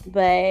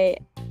 But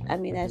I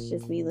mean, that's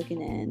just me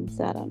looking in,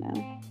 so I don't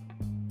know.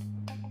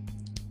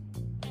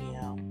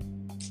 Yeah.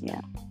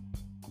 Yeah.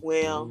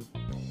 Well,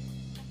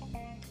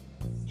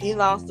 he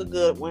lost a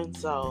good one,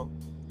 so.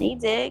 He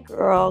did,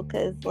 girl,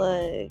 because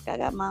look, I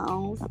got my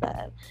own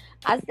stuff.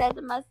 I said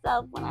to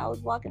myself when I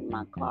was walking in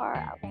my car,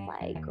 I was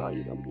like, girl,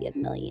 you're going to be a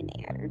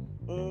millionaire.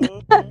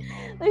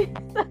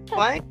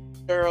 Claim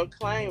it, girl,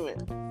 claim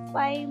it.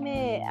 Claim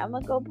it. I'm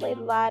going to go play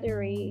the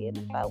lottery. And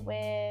if I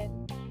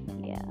win,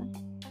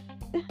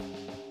 yeah.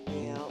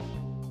 Yeah.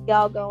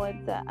 Y'all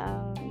going to,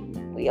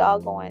 we all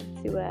going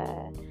to,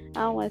 I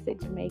don't want to say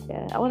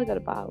Jamaica. I want to go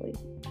to Bali.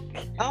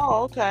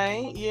 Oh,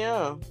 okay.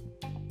 Yeah.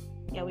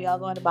 Yeah, we all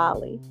going to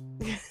Bali.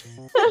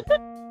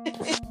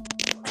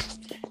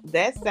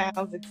 That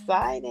sounds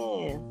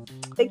exciting.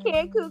 The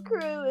Cancun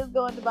crew is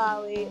going to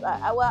Bali.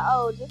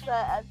 Just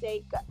an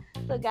update.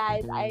 So,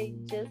 guys, I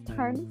just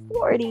turned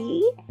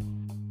 40,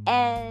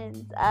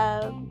 and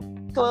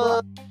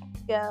Club.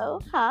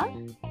 Go, huh?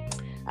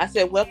 I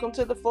said, welcome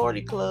to the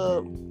 40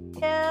 Club.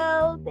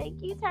 Yo,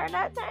 thank you. Turn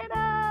up.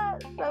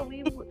 So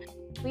we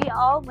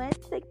all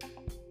went to.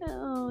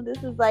 Oh, this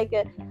is like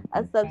a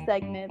sub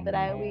segment, but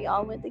we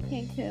all went to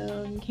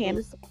Cancun.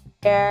 Candace was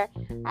there.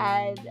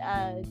 Had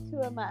two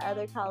of my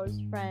other college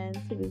friends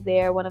who was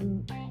there. One of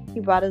them, he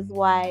brought his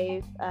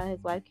wife.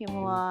 His wife came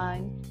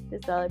along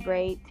to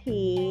celebrate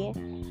T,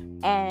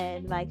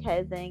 and my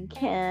cousin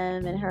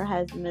Kim and her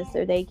husband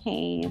Mr. They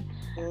came.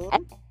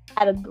 And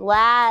had a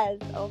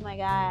blast. Oh my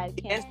God!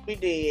 Yes, we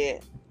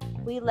did.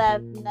 We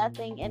left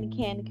nothing in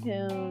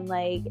Cancun.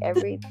 Like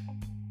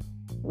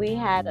we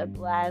had a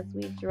blast.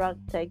 We drunk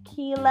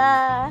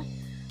tequila.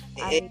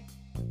 I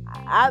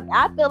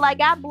feel like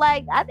I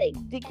blacked. I think,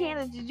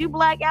 Candace, did you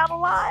black out a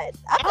lot?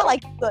 I feel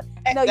like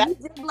you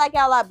did black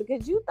out a lot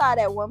because you thought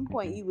at one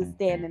point you was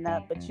standing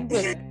up, but you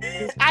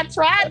wasn't. I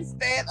tried to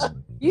stand up.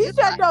 You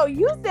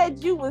said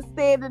you was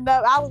standing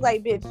up. I was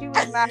like, bitch, you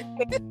was not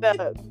standing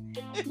up.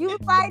 You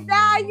was like,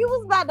 nah, you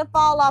was about to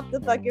fall off the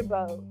fucking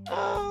boat.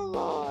 Oh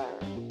Lord.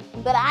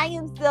 But I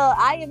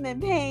am in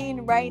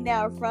pain right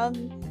now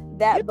from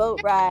that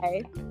boat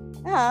ride.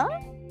 Huh?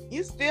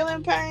 You still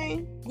in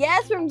pain?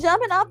 Yes, from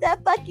jumping off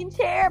that fucking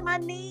chair, my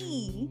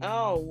knee.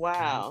 Oh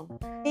wow.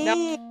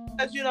 Knee. No,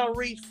 because you don't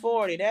reach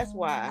 40, that's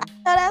why.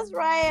 No, that's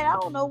right. I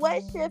don't know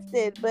what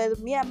shifted, but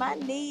yeah, my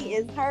knee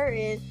is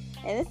hurting.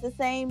 And it's the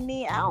same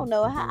knee. I don't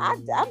know how.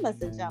 I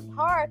must have jumped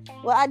hard.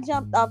 Well, I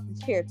jumped off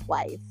the chair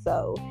twice.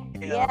 So,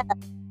 yeah.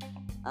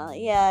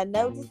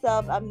 Note to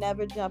self, I'm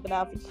never jumping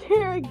off a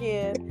chair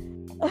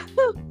again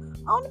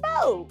on the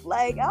boat.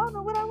 Like, I don't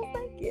know what I was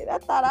thinking. I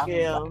thought I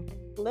was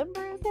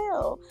limber as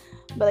hell.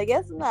 But I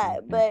guess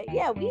not. But,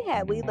 yeah,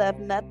 we left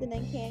nothing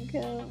in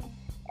Cancun.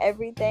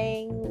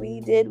 Everything we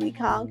did, we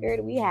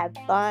conquered. We had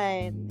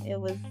fun. It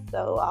was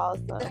so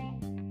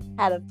awesome.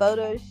 Had a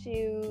photo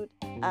shoot.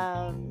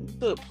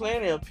 Took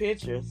plenty of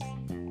pictures.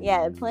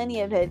 Yeah, plenty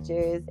of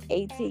pictures.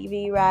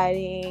 ATV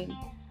riding,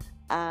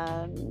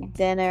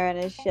 dinner and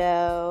a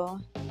show.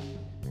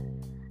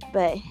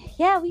 But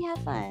yeah, we had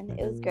fun.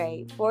 It was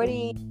great.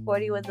 40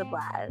 was a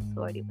blast.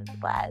 40 was a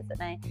blast.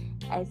 And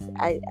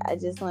I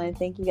just want to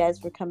thank you guys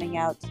for coming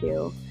out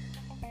too.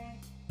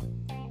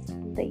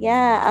 But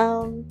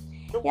yeah,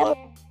 it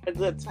was a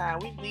good time.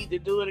 We need to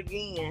do it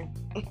again.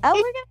 We're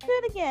gonna do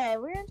it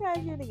again. We're gonna try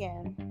to do it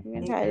again. We're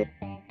gonna try to.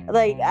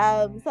 Like,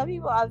 some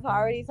people I've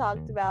already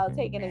talked about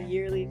taking a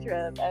yearly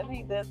trip. I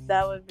think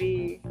that would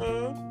be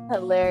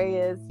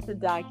hilarious to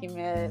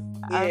document.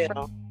 Yeah.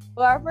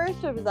 Our first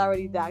trip is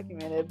already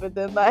documented, but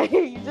then like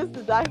just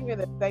to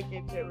document a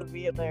second trip would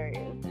be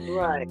hilarious.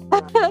 Right.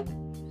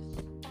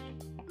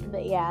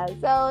 But yeah,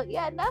 so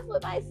yeah, enough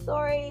with my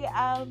story.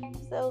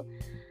 So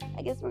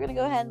I guess we're gonna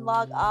go ahead and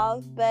log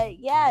off. But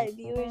yeah,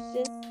 viewers,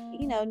 just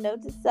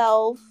note to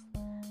self: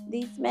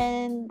 these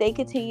men, they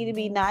continue to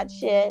be not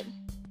shit.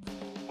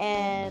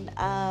 And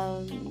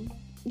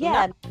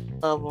Not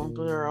of them,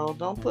 girl.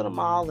 Don't put them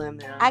all in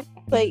there.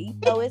 But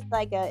it's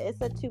like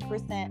it's a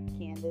 2%,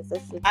 Candace.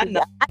 I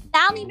know. I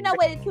don't even know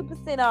where the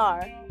 2%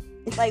 are.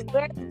 Like,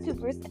 where's the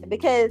 2%?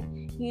 Because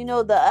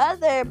the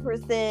other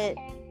percent,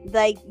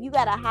 like, you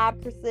got a high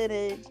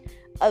percentage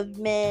of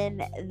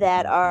men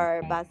that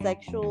are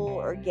bisexual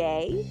or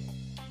gay,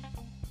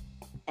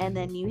 and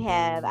then you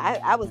have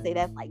I would say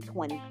that's like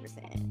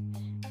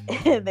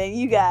 20%, and then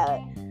you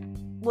got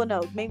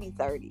maybe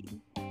 30%,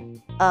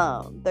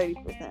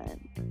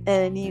 and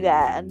then you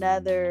got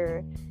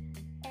another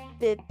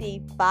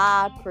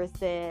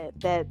 55%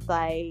 that's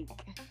like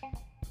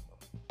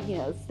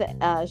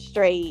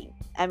straight.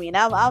 I mean,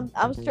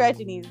 I'm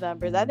stretching these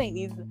numbers. I think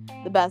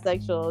the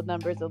bisexual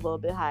numbers are a little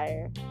bit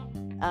higher,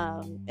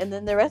 and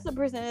then the rest of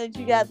the percentage,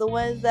 you got the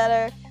ones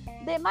that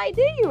might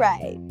do you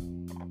right,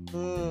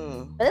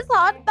 but it's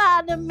hard to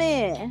find them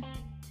men.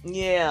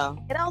 Yeah,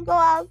 they don't go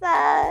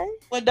outside.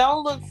 Well,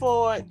 don't look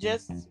for it.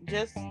 Just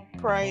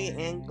pray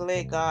and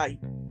let God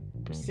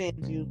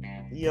send you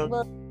your.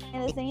 Well,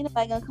 and ain't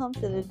nobody gonna come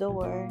to the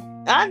door.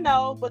 I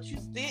know, but you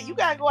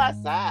gotta go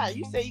outside.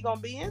 You say you're gonna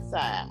be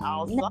inside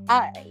all No, summer.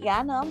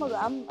 I know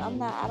I'm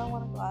not. I don't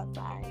want to go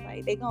outside.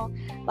 Like they gon'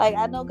 like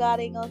I know God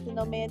ain't gonna send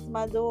no man to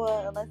my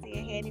door unless he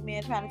a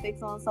handyman trying to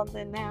fix on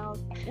something in the house.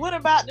 What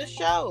about the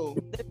show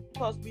that you're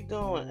supposed to be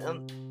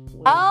doing?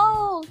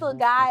 Oh, so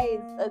guys,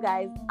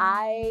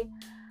 I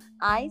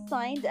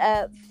signed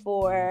up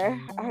for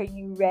Are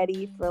You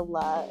Ready for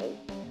Love?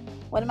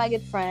 One of my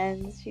good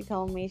friends, she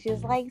told me, she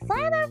was like,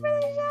 sign up for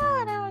the show,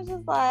 and I was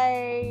just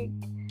like,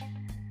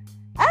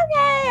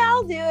 okay,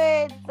 I'll do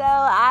it. So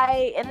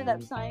I ended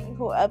up signing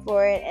up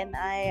for it, and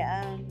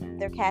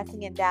they're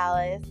casting in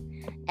Dallas,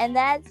 and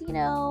that's,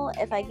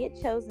 if I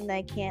get chosen,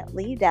 I can't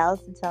leave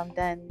Dallas until I'm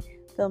done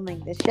filming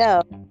the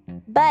show.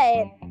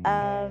 But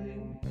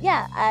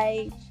yeah,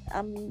 I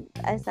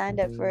signed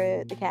up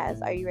for the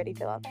cast. Are You Ready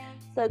for Love?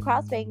 So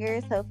cross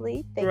fingers.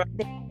 Hopefully they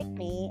pick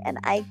me, and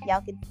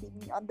y'all can see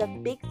me on the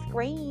big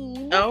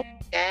screen.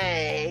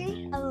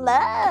 Okay. I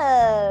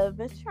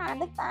love trying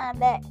to find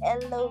that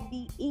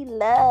LOVE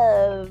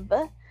love.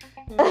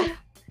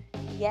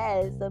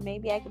 Yes, so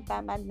maybe I can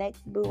find my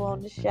next boo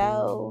on the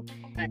show,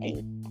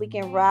 and we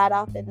can ride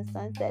off in the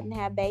sunset and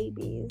have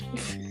babies.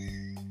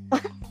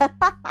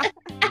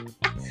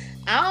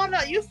 I don't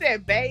know. You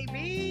said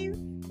babies.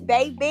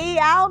 Baby,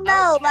 I don't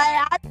know.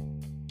 Like,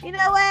 you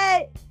know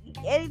what?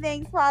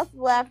 Anything's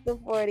possible after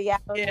 40. I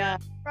don't know.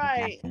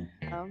 Right.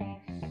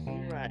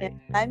 Right. If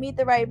I meet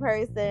the right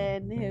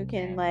person who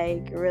can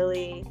like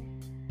really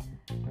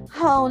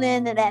hone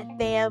into that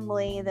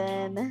family,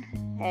 then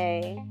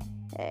hey.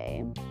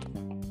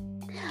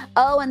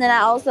 Oh, and then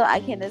I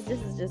can't. This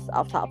is just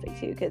off topic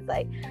too, because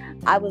like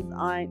I was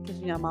on,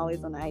 because I'm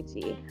always on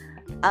IG.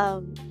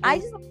 I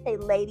just want to say,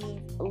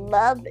 ladies,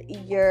 love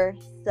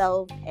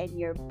yourself and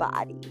your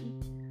body.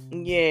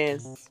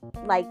 Yes.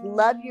 Like,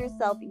 love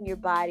yourself and your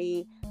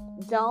body.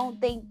 Don't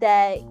think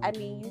that,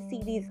 you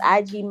see these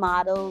IG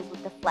models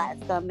with the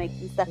flat stomachs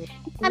and stuff. You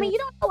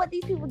don't know what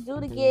these people do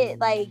to get,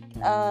 like,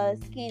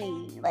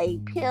 skinny.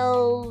 Like,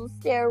 pills,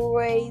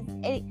 steroids.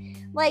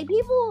 Like,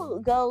 people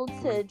go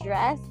to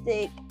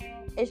drastic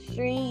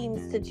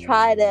extremes to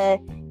try to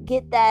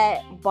get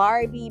that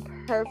Barbie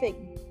perfect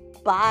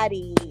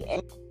body.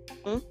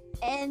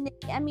 And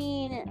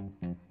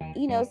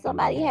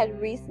somebody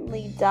had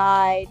recently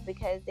died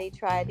because they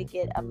tried to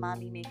get a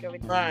mommy makeover.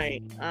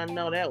 Right. I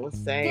know, that was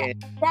sad. Yeah,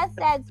 that's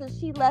sad. So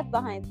she left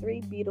behind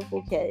 3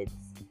 beautiful kids.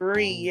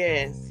 3,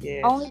 yes.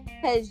 Only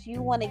because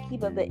you want to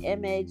keep up an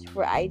image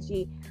for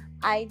IG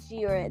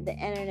or the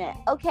internet.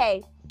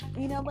 Okay,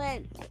 you know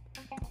what?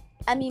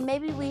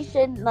 Maybe we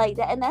shouldn't like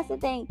that. And that's the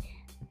thing.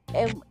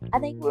 And I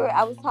think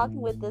I was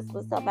talking with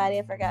somebody,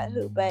 I forgot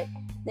who, but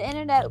the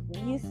internet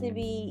used to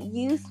be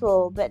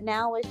useful, but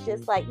now it's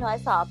just like, I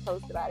saw a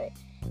post about it.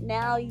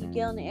 Now you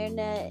get on the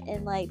internet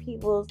and like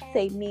people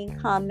say mean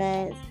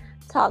comments,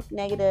 talk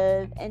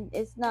negative, and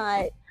it's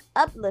not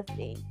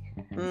uplifting.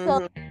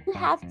 So you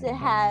have to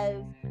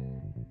have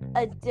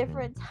a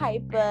different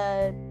type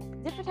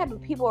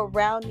of people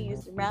around you,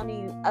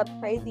 surrounding you, up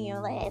praising you,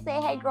 like,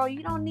 hey girl,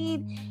 you don't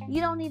need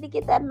to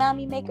get that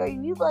mommy maker.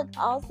 You look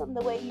awesome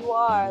the way you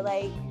are.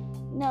 Like,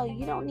 no,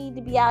 you don't need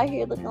to be out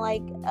here looking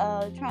like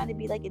trying to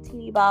be like a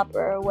teeny bopper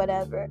or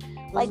whatever.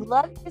 Like,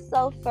 love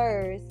yourself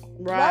first.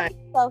 Right. Love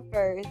yourself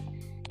first,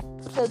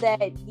 so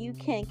that you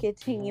can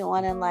continue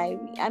on in life.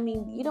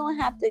 You don't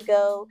have to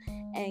go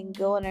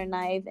on a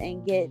knife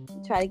and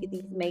try to get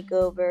these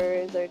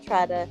makeovers or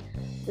try to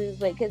lose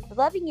weight, because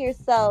loving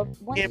yourself,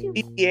 once you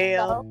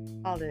yourself,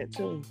 all that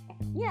too.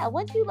 Yeah,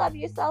 once you love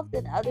yourself,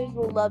 then others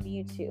will love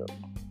you too.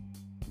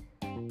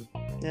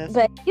 Yes.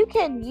 But you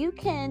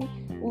can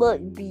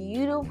look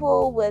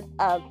beautiful with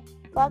a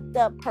fucked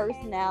up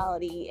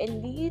personality,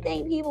 and do you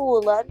think people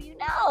will love you?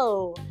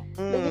 No,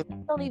 because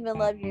you don't even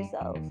love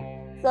yourself.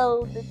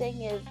 So the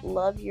thing is,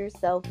 love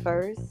yourself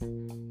first,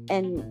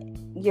 and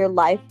your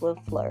life will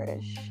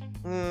flourish.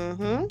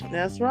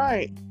 That's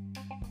right.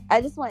 I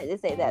just wanted to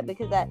say that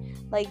because that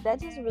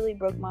just really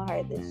broke my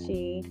heart that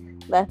she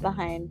left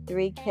behind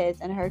 3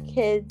 kids, and her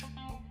kids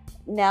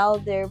now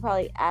they're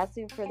probably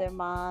asking for their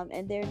mom,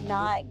 and they're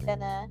not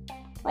gonna,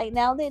 like,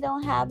 now they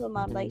don't have a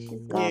mom. Like,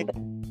 she's gone, but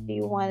she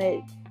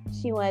wanted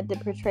to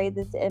portray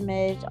this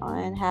image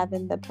on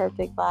having the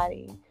perfect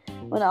body,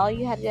 when all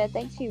you had to do, I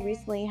think she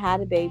recently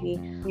had a baby.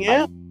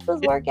 Yeah. All you do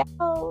was work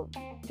out,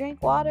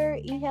 drink water,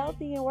 eat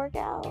healthy, and work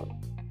out.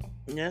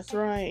 That's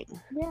right.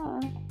 Yeah.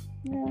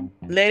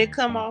 Let it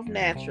come off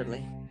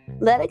naturally.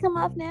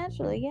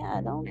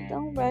 Yeah, don't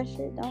rush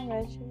it.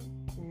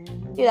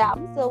 Yeah,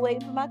 I'm still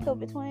waiting for my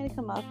COVID-20 to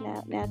come off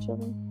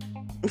naturally.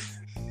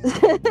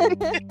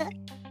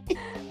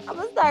 I'm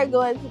gonna start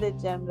going to the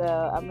gym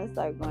though.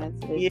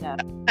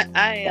 Gym.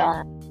 I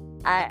am.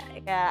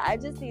 I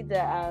just need to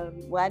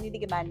I need to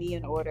get my knee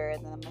in order,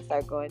 and then I'm gonna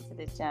start going to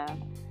the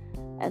gym.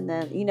 And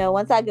then,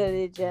 once I go to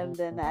the gym,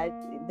 then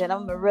I'm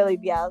gonna really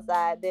be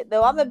outside.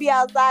 No, I'm gonna be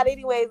outside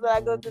anyways when I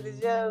go to the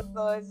gym.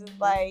 So it's just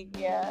like,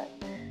 yeah.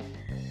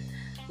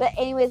 But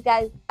anyways,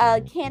 guys,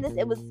 Candace,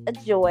 it was a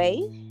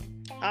joy.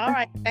 All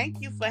right. Thank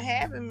you for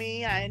having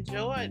me. I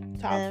enjoyed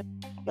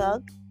talking.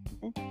 Well,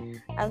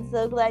 I'm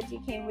so glad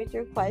you came with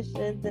your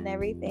questions and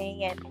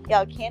everything. And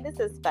yo, Candace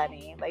is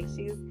funny. Like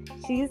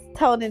she's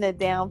toning it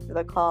down for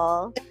the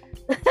call.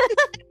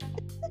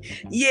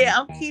 Yeah,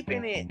 I'm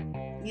keeping it,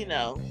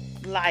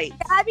 light.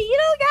 I mean, you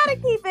don't gotta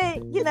keep it,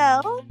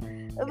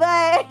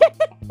 but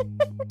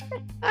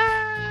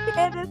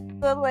Candace is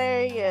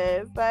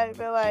hilarious. I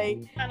feel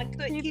like Trying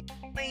to keep it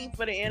clean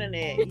for the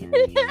internet.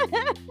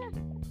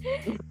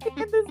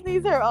 Candace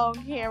needs her own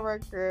camera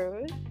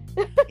crew.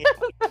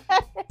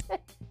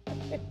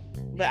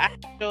 But I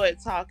enjoyed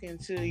talking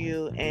to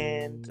you,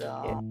 and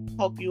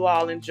hope you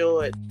all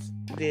enjoyed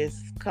this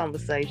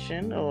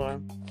conversation.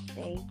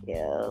 Thank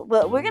you.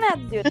 Well, we're gonna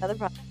have to do another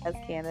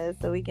podcast, Candace,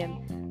 so we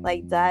can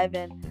dive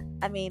in.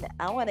 I mean,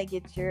 I want to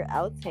get your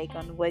outtake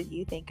on what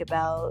you think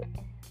about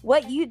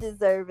what you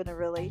deserve in a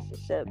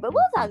relationship, but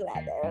we'll talk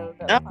about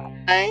that.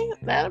 Okay,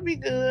 that'll be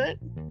good.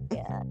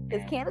 Yeah,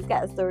 because Candace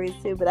got stories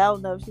too, but I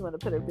don't know if she want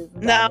to put her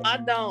business. No, I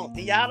don't.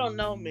 Y'all don't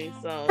know me,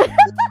 so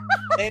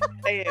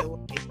stay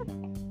away.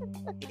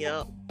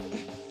 Yep.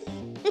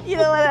 You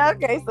know what?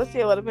 Okay, so she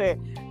don't want to put her.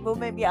 Well,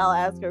 maybe I'll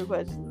ask her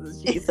questions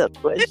and she says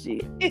what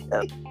she.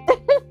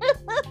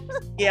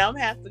 Yeah, I'm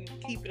gonna have to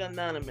keep it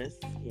anonymous.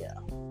 Yeah.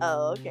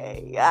 Oh,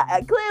 okay.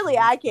 Clearly,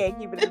 I can't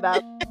keep it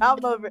anonymous.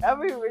 I'm over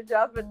here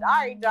dropping. I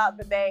already dropped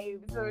the name,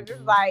 so it's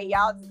just like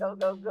y'all just go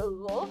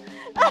Google.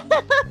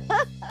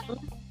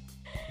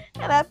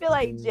 And I feel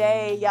like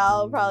Jay,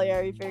 y'all probably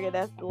already figured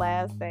that's the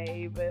last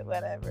name, but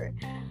whatever.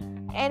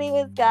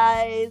 Anyways,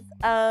 guys,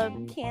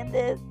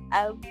 Candace,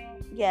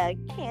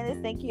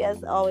 Candace, thank you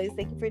as always.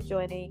 Thank you for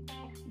joining.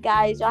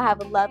 Guys, y'all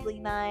have a lovely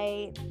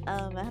night.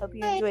 I hope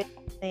you enjoyed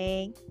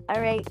listening. All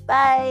right,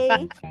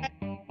 bye.